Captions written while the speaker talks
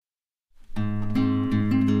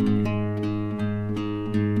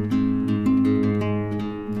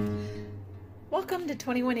to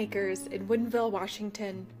 21 Acres in Woodinville,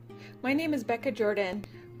 Washington. My name is Becca Jordan.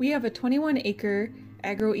 We have a 21-acre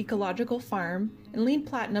agroecological farm and LEED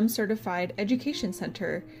Platinum certified education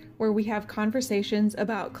center where we have conversations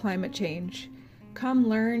about climate change. Come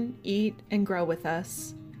learn, eat, and grow with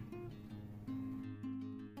us.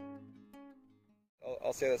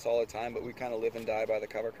 I'll say this all the time, but we kind of live and die by the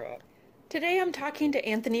cover crop. Today I'm talking to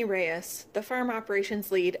Anthony Reyes, the farm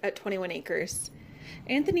operations lead at 21 Acres.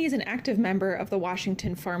 Anthony is an active member of the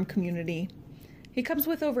Washington farm community. He comes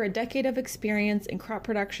with over a decade of experience in crop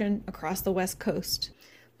production across the West Coast.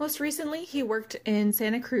 Most recently, he worked in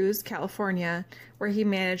Santa Cruz, California, where he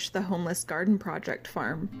managed the Homeless Garden Project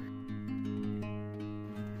farm.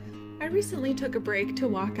 I recently took a break to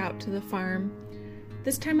walk out to the farm.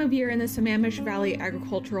 This time of year in the Sammamish Valley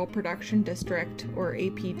Agricultural Production District, or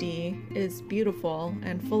APD, is beautiful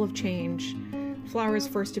and full of change. Flowers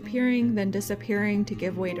first appearing, then disappearing to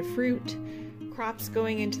give way to fruit, crops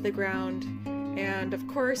going into the ground, and of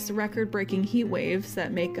course, record-breaking heat waves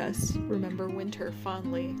that make us remember winter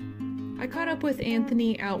fondly. I caught up with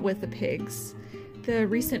Anthony out with the pigs, the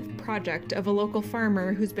recent project of a local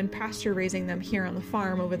farmer who's been pasture raising them here on the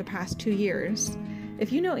farm over the past 2 years.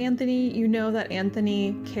 If you know Anthony, you know that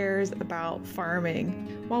Anthony cares about farming.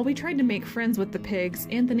 While we tried to make friends with the pigs,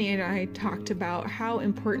 Anthony and I talked about how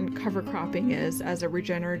important cover cropping is as a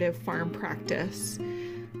regenerative farm practice.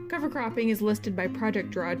 Cover cropping is listed by Project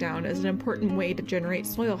Drawdown as an important way to generate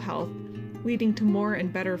soil health, leading to more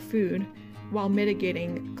and better food while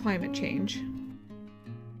mitigating climate change.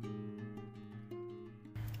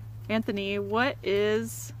 Anthony, what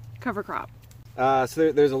is cover crop?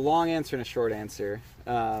 So there's a long answer and a short answer.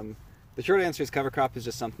 The short answer is cover crop is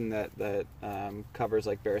just something that covers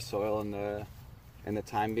like bare soil and the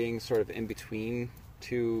time being sort of in between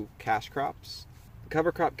two cash crops.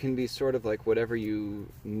 Cover crop can be sort of like whatever you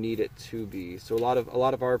need it to be. So a lot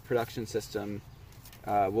of our production system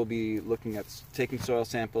will be looking at taking soil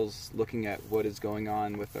samples, looking at what is going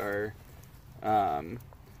on with our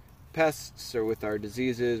pests or with our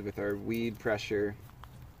diseases, with our weed pressure.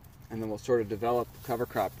 And then we'll sort of develop cover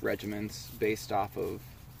crop regimens based off of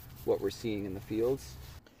what we're seeing in the fields.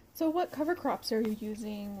 So what cover crops are you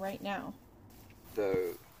using right now?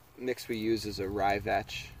 The mix we use is a rye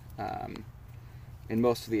vetch in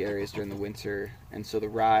most of the areas during the winter. And so the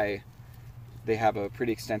rye, they have a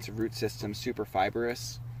pretty extensive root system, super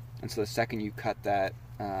fibrous. And so the second you cut that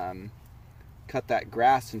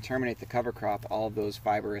grass and terminate the cover crop, all of those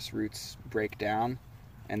fibrous roots break down.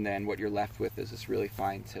 And then what you're left with is this really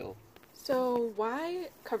fine till. So why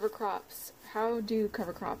cover crops? How do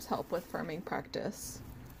cover crops help with farming practice?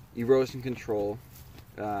 Erosion control.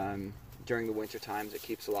 During the winter times, it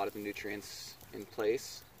keeps a lot of the nutrients in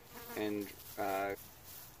place, and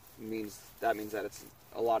means that it's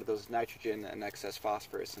a lot of those nitrogen and excess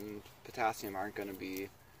phosphorus and potassium aren't going to be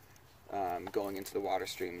going into the water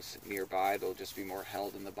streams nearby. They'll just be more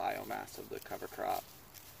held in the biomass of the cover crop.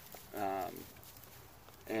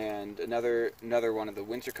 And another one of the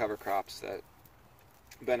winter cover crops that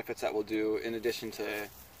benefits that we'll do, in addition to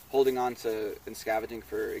holding on to and scavenging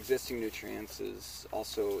for existing nutrients, is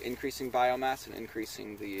also increasing biomass and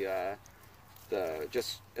increasing the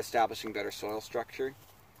just establishing better soil structure.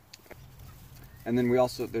 And then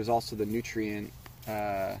there's also the nutrient,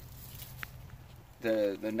 the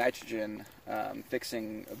nitrogen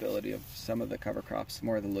fixing ability of some of the cover crops,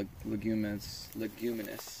 more of the leguminous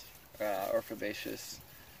or herbaceous.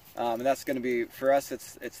 And that's going to be, for us,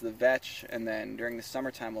 it's the vetch, and then during the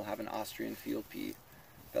summertime we'll have an Austrian field pea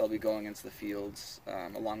that'll be going into the fields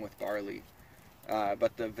along with barley.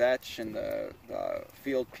 But the vetch and the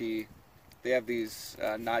field pea, they have these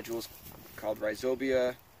nodules called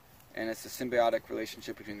rhizobia, and it's a symbiotic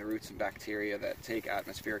relationship between the roots and bacteria that take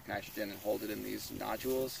atmospheric nitrogen and hold it in these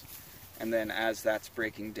nodules. And then as that's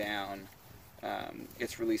breaking down,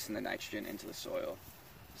 it's releasing the nitrogen into the soil.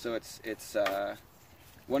 So it's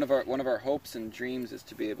one of our hopes and dreams is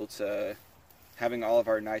to be able to having all of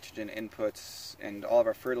our nitrogen inputs and all of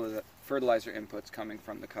our fertilizer inputs coming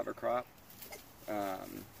from the cover crop.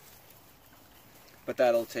 But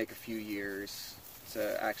that'll take a few years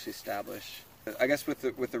to actually establish. I guess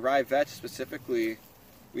with the rye vetch specifically,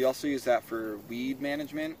 we also use that for weed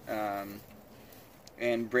management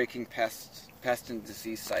and breaking pest and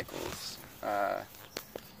disease cycles.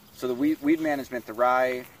 So the weed management, the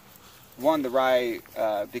rye,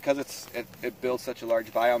 because it builds such a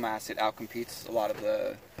large biomass, it outcompetes a lot of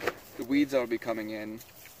the weeds that will be coming in,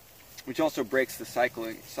 which also breaks the cycle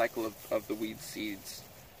of the weed seeds.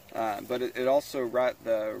 But it also,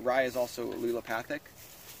 the rye is also allelopathic,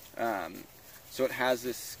 so it has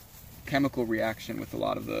this chemical reaction with a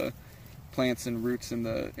lot of the plants and roots in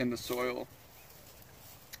the soil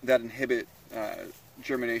that inhibit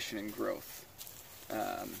germination and growth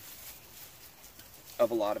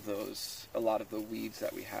of a lot of the weeds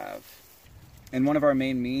that we have. And one of our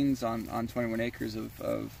main means on 21 acres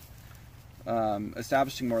of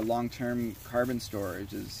establishing more long-term carbon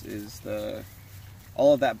storage is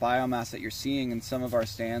all of that biomass that you're seeing. And some of our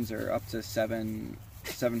stands are up to 7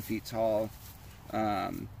 feet tall.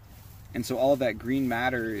 And so all of that green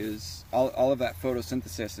matter is, all of that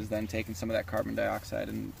photosynthesis is then taking some of that carbon dioxide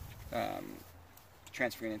and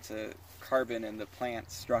transferring it into carbon in the plant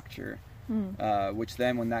structure, which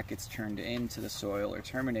then when that gets turned into the soil or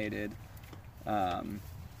terminated,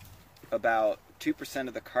 about 2%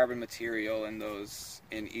 of the carbon material in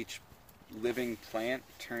each living plant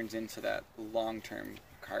turns into that long-term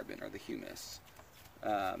carbon or the humus.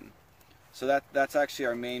 So that's actually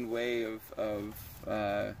our main way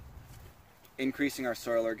of increasing our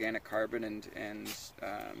soil organic carbon and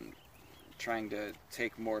trying to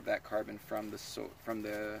take more of that carbon from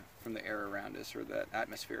the air around us, or that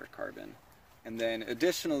atmospheric carbon. And then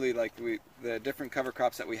additionally, like the different cover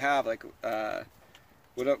crops that we have, like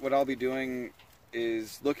what I'll be doing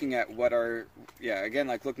is looking at what our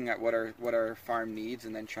farm needs,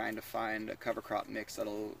 and then trying to find a cover crop mix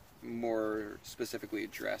that'll more specifically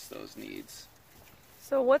address those needs.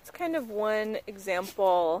 So what's kind of one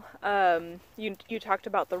example, you talked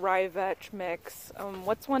about the rye vetch mix,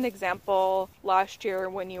 what's one example last year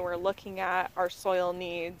when you were looking at our soil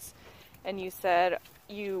needs and you said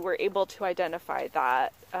you were able to identify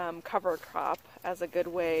that cover crop as a good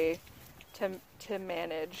way to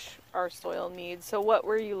manage our soil needs? So what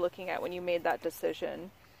were you looking at when you made that decision?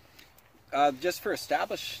 Just for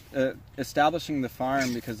establishing the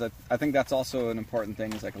farm, because I think that's also an important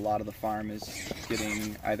thing, is like a lot of the farm is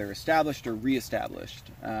getting either established or reestablished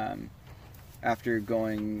after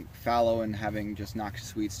going fallow and having just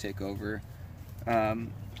noxious weeds take over.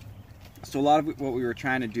 So a lot of what we were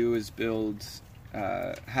trying to do is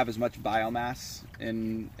have as much biomass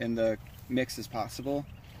in the mix as possible.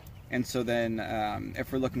 And so then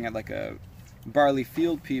if we're looking at like a barley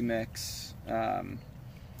field pea mix,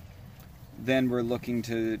 then we're looking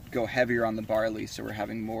to go heavier on the barley, so we're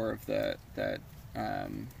having more of the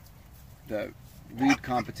weed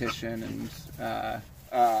competition, and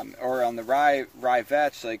or on the rye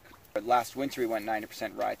vetch, like last winter we went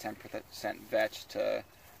 90% rye, 10% vetch to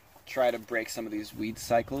try to break some of these weed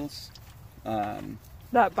cycles.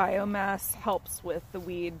 That biomass helps with the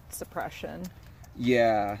weed suppression.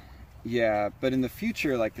 Yeah, but in the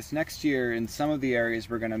future, like this next year, in some of the areas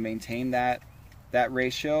we're going to maintain that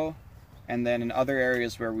ratio. And then in other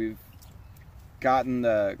areas where we've gotten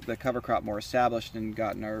the cover crop more established and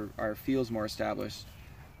gotten our fields more established,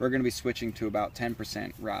 we're going to be switching to about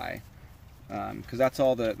 10% rye. Because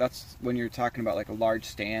that's when you're talking about like a large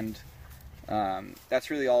stand, that's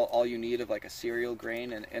really all you need of like a cereal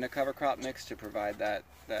grain in a cover crop mix to provide that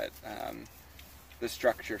the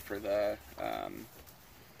structure for the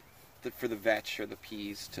vetch or the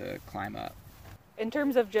peas to climb up. In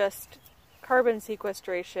terms of just carbon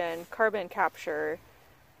sequestration, carbon capture,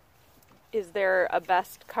 is there a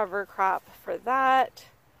best cover crop for that?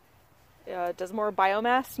 Does more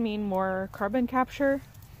biomass mean more carbon capture?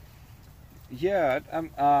 Yeah,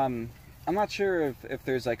 I'm not sure if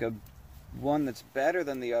there's like a one that's better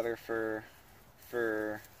than the other for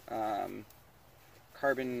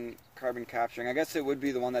carbon capturing. I guess it would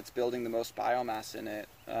be the one that's building the most biomass in it.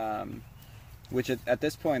 Which at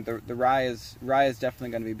this point, the rye is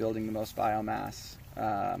definitely going to be building the most biomass.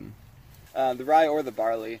 The rye or the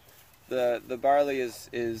barley. The barley is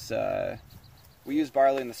we use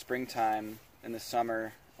barley in the springtime, in the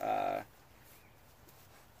summer,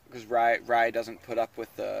 because rye doesn't put up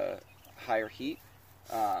with the higher heat,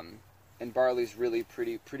 and barley's really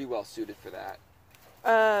pretty well suited for that.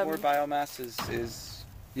 More biomass is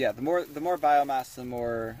the more biomass, the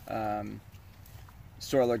more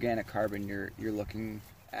soil organic carbon you're looking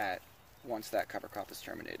at once that cover crop is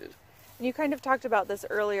terminated. You kind of talked about this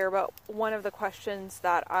earlier, but one of the questions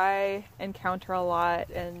that I encounter a lot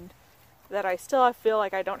and that I still feel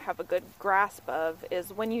like I don't have a good grasp of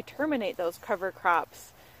is when you terminate those cover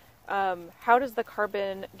crops, how does the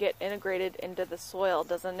carbon get integrated into the soil?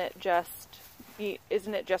 Isn't it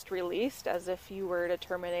just released as if you were to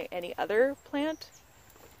terminate any other plant?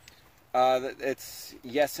 It's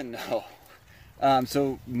yes and no.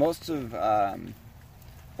 So most of a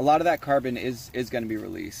lot of that carbon is going to be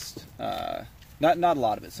released. Not a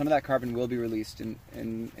lot of it. Some of that carbon will be released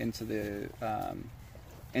into the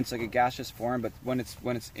into like a gaseous form. But when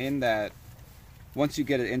it's in that, once you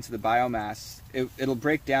get it into the biomass, it'll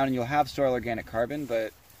break down and you'll have soil organic carbon.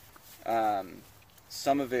 But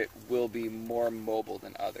some of it will be more mobile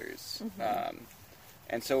than others.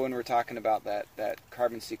 And so when we're talking about that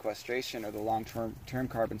carbon sequestration or the long-term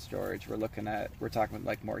carbon storage, we're talking about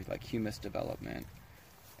like more like humus development.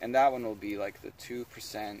 And that one will be like the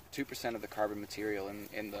 2% of the carbon material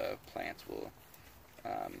in the plants will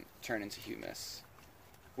turn into humus,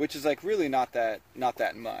 which is like really not that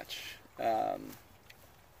much.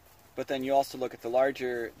 But then you also look at the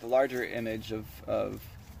larger image of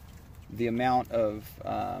the amount of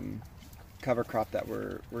cover crop that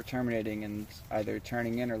we're terminating and either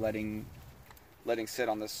turning in or letting sit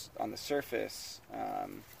on the surface,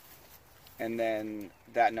 and then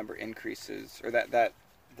that number increases, or that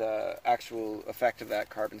the actual effect of that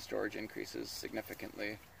carbon storage increases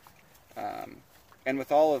significantly. And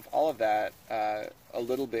with all of that, a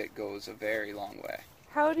little bit goes a very long way.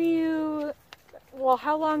 How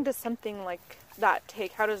long does something like that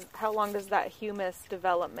take? How long does that humus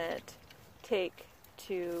development take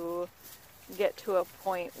to get to a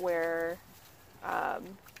point where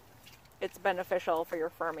it's beneficial for your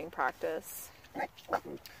farming practice?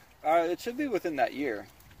 It should be within that year.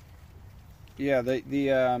 Yeah,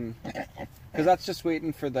 because that's just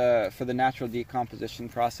waiting for the natural decomposition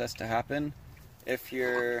process to happen.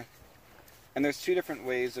 And there's two different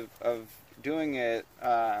ways of doing it.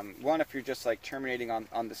 One, if you're just like terminating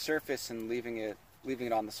on the surface and leaving it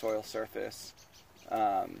on the soil surface,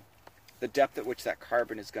 the depth at which that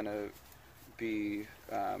carbon is going to be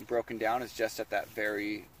broken down is just at that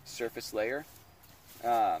very surface layer.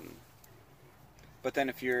 But then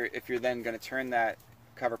if you're then going to turn that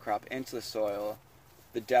cover crop into the soil,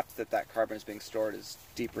 the depth that carbon is being stored is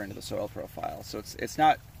deeper into the soil profile. So it's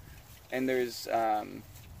not, and there's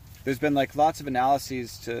been like lots of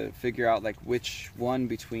analyses to figure out like which one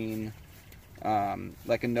between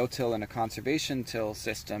like a no-till and a conservation till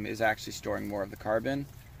system is actually storing more of the carbon,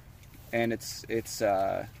 and it's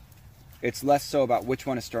less so about which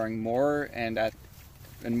one is storing more and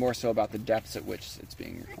more so about the depths at which it's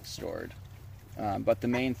being stored. But the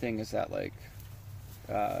main thing is that like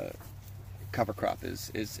cover crop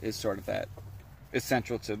is sort of that is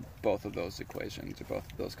central to both of those equations or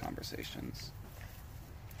both of those conversations.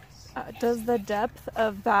 Does the depth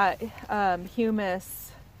of that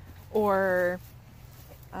humus, or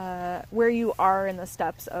where you are in the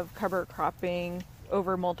steps of cover cropping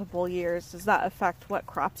over multiple years, does that affect what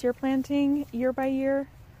crops you're planting year by year?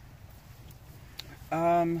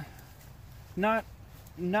 Not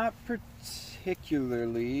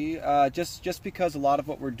particularly. Just because a lot of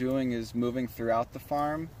what we're doing is moving throughout the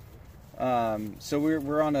farm. So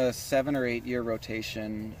we're on a 7 or 8 year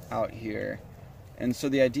rotation out here. And so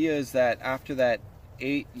the idea is that after that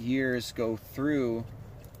 8 years go through,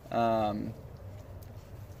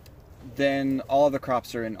 then all of the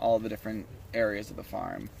crops are in all the different areas of the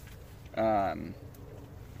farm. And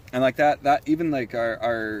like that even like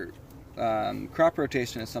our crop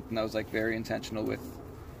rotation is something that was like very intentional with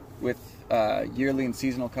yearly and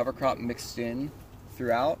seasonal cover crop mixed in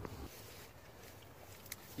throughout.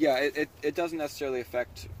 Yeah, it doesn't necessarily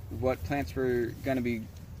affect what plants we're going to be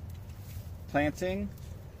planting,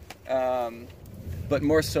 but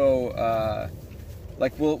more so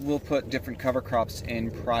like we'll put different cover crops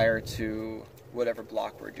in prior to whatever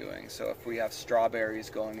block we're doing. So if we have strawberries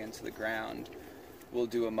going into the ground, we'll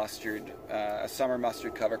do a summer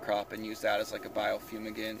mustard cover crop and use that as like a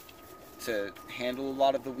biofumigant to handle a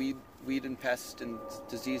lot of the weed and pest and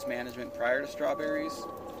disease management prior to strawberries.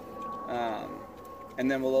 And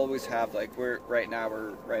then we'll always have like we're right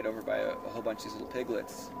over by a whole bunch of these little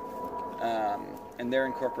piglets, and they're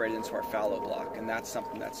incorporated into our fallow block, and that's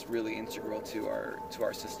something that's really integral to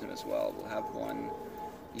our system as well. We'll have one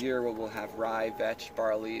year where we'll have rye, vetch,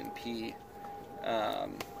 barley, and pea,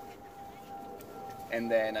 and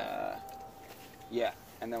then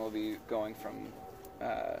we'll be going from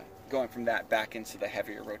that back into the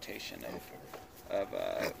heavier rotation of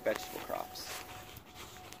vegetable crops.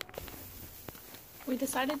 We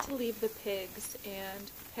decided to leave the pigs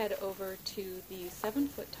and head over to the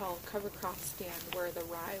 7-foot-tall cover crop stand where the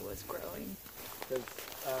rye was growing.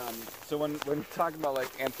 So when we're talking about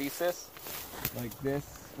like anthesis, like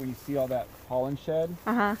this, when you see all that pollen shed,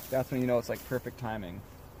 that's when you know it's like perfect timing.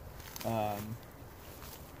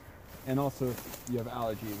 And also if you have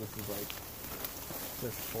allergy, this is like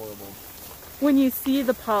just horrible. When you see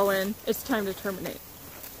the pollen, it's time to terminate.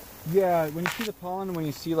 Yeah, when you see the pollen, when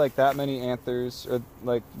you see like that many anthers, or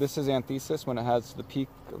like this is anthesis when it has the peak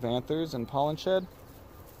of anthers and pollen shed.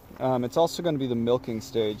 It's also going to be the milking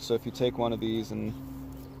stage. So if you take one of these, and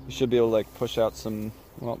you should be able to like push out some.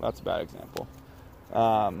 Well, that's a bad example.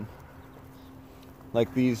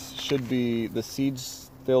 Like these should be the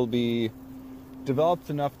seeds they'll be developed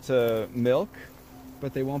enough to milk,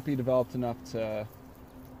 but they won't be developed enough to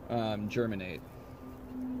germinate.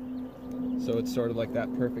 So it's sort of like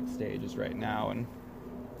that perfect stage is right now, and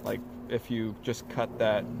like if you just cut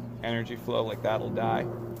that energy flow, like that'll die.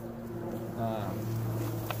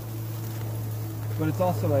 But it's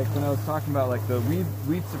also like when I was talking about like the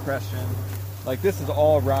weed suppression, like this is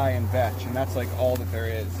all rye and vetch, and that's like all that there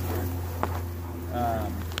is here.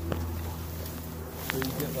 So you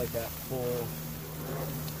get like that full,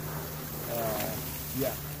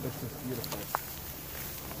 yeah, this is beautiful.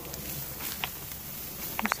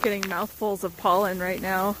 I'm just getting mouthfuls of pollen right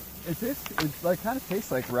now. It's like kind of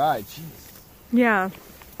tastes like rye. Jeez. Yeah.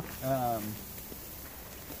 But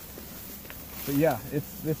yeah,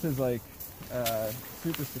 this is like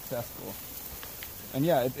super successful. And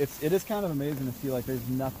yeah, it is kind of amazing to see like there's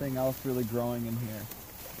nothing else really growing in here.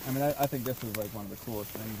 I mean, I think this is like one of the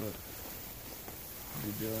coolest things that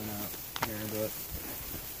we're doing out here. But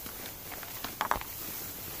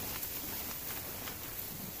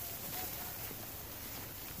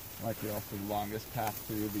likely also the longest path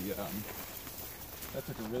through the. That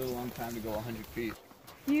took a really long time to go 100 feet.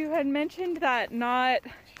 You had mentioned that not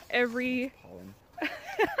every. Pollen.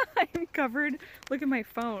 I'm covered. Look at my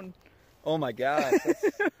phone. Oh my gosh,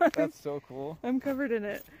 that's so cool. I'm covered in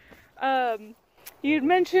it. You'd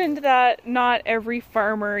mentioned that not every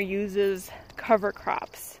farmer uses cover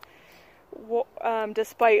crops,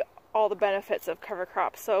 despite all the benefits of cover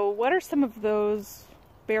crops. So what are some of those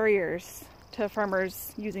barriers to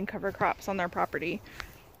farmers using cover crops on their property?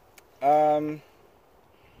 I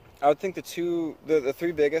would think the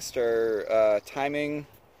three biggest are timing,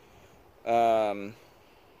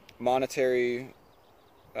 monetary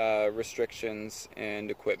restrictions,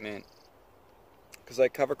 and equipment. Because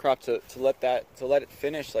like cover crop to let it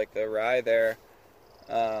finish like the rye there,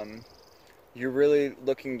 you're really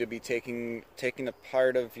looking to be taking a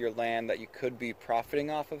part of your land that you could be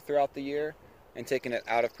profiting off of throughout the year and taking it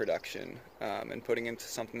out of production and putting into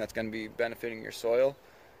something that's going to be benefiting your soil,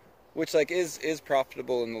 which like is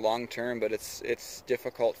profitable in the long term, but it's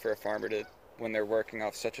difficult for a farmer to, when they're working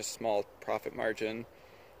off such a small profit margin,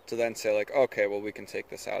 to then say like, okay, well we can take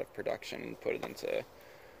this out of production and put it into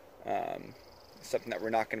something that we're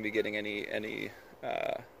not going to be getting any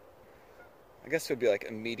I guess it would be like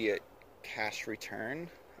immediate cash return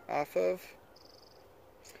off of.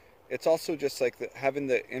 It's also just like having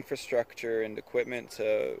the infrastructure and equipment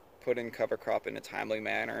to put in cover crop in a timely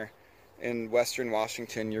manner. In Western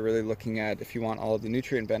Washington, you're really looking at, if you want all of the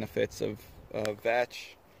nutrient benefits of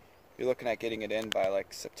vetch, you're looking at getting it in by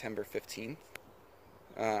like September 15th.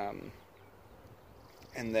 And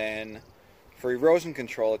then for erosion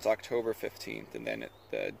control, it's October 15th, and then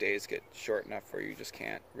the days get short enough where you just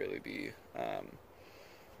can't really be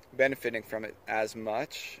benefiting from it as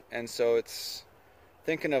much. And so it's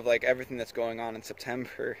thinking of like everything that's going on in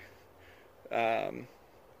September.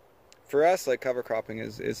 For us, like cover cropping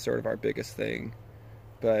is sort of our biggest thing,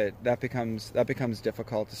 but that becomes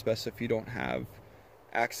difficult, especially if you don't have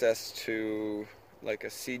access to like a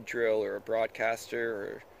seed drill or a broadcaster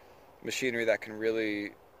or machinery that can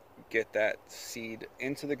really get that seed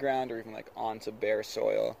into the ground or even like onto bare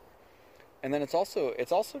soil. And then it's also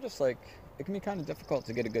just like it can be kind of difficult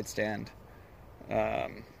to get a good stand.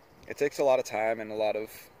 It takes a lot of time and a lot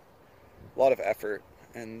of effort,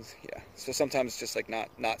 and yeah, so sometimes it's just like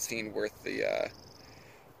not seen worth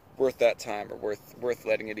that time or worth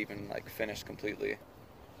letting it even like finish completely.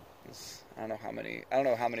 I don't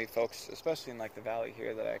know how many folks, especially in like the valley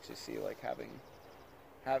here, that I actually see like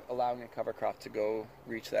allowing a cover crop to go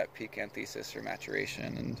reach that peak anthesis or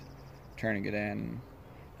maturation and turning it in.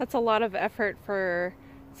 That's a lot of effort for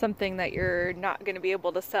something that you're not going to be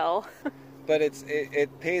able to sell. But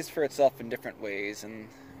it pays for itself in different ways, and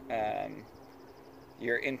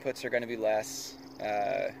your inputs are going to be less.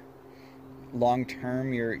 Long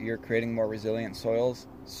term, you're creating more resilient soil.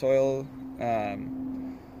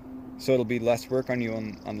 So it'll be less work on you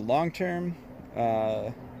on the long term.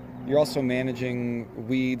 You're also managing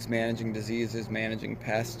weeds, managing diseases, managing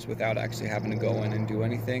pests without actually having to go in and do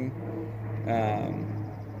anything.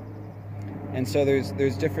 And so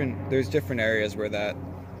there's different areas where that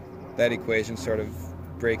equation sort of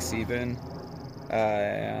breaks even.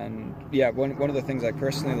 And yeah, one of the things I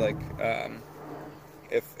personally like,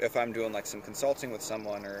 if I'm doing like some consulting with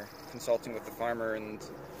someone or consulting with the farmer, and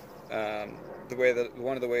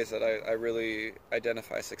one of the ways that I really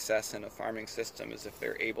identify success in a farming system is if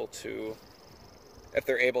they're able to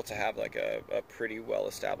have like a pretty well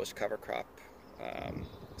established cover crop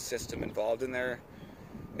system involved in their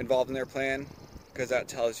plan, because that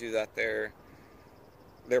tells you that they're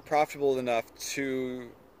they're profitable enough to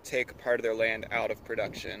take part of their land out of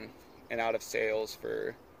production and out of sales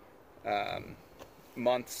for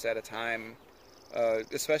months at a time,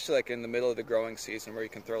 especially like in the middle of the growing season where you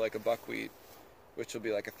can throw like a buckwheat, which will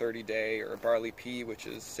be like a 30-day, or a barley pea, which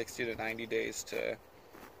is 60 to 90 days to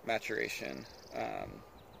maturation.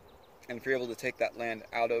 And if you're able to take that land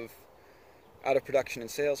out of production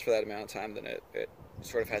and sales for that amount of time, then it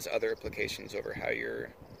sort of has other implications over how you're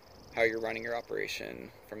running your operation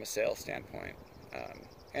from a sales standpoint,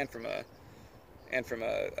 and from a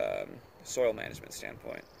soil management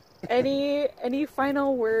standpoint. Any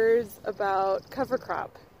final words about cover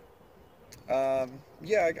crop?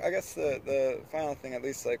 Yeah, I guess the final thing, at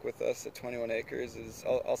least like with us at 21 Acres, is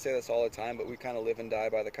I'll say this all the time, but we kind of live and die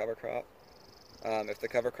by the cover crop. If the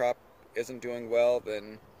cover crop isn't doing well,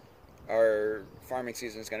 then our farming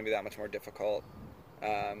season is going to be that much more difficult.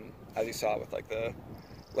 As you saw with like the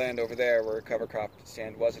land over there where cover crop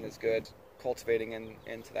stand wasn't as good, cultivating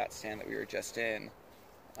into that stand that we were just in,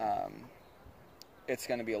 it's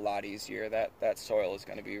going to be a lot easier. That soil is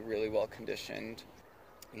going to be really well conditioned.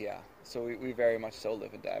 Yeah, so we very much so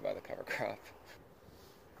live and die by the cover crop.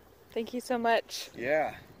 Thank you so much.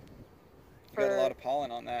 Yeah, you got a lot of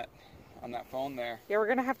pollen on that phone there. Yeah, we're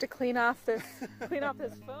gonna have to clean off this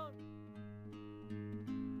phone.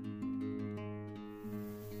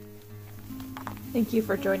 Thank you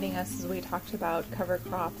for joining us as we talked about cover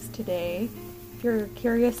crops today. If you're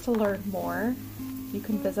curious to learn more, you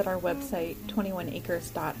can visit our website,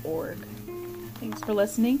 21acres.org. Thanks for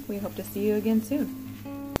listening. We hope to see you again soon.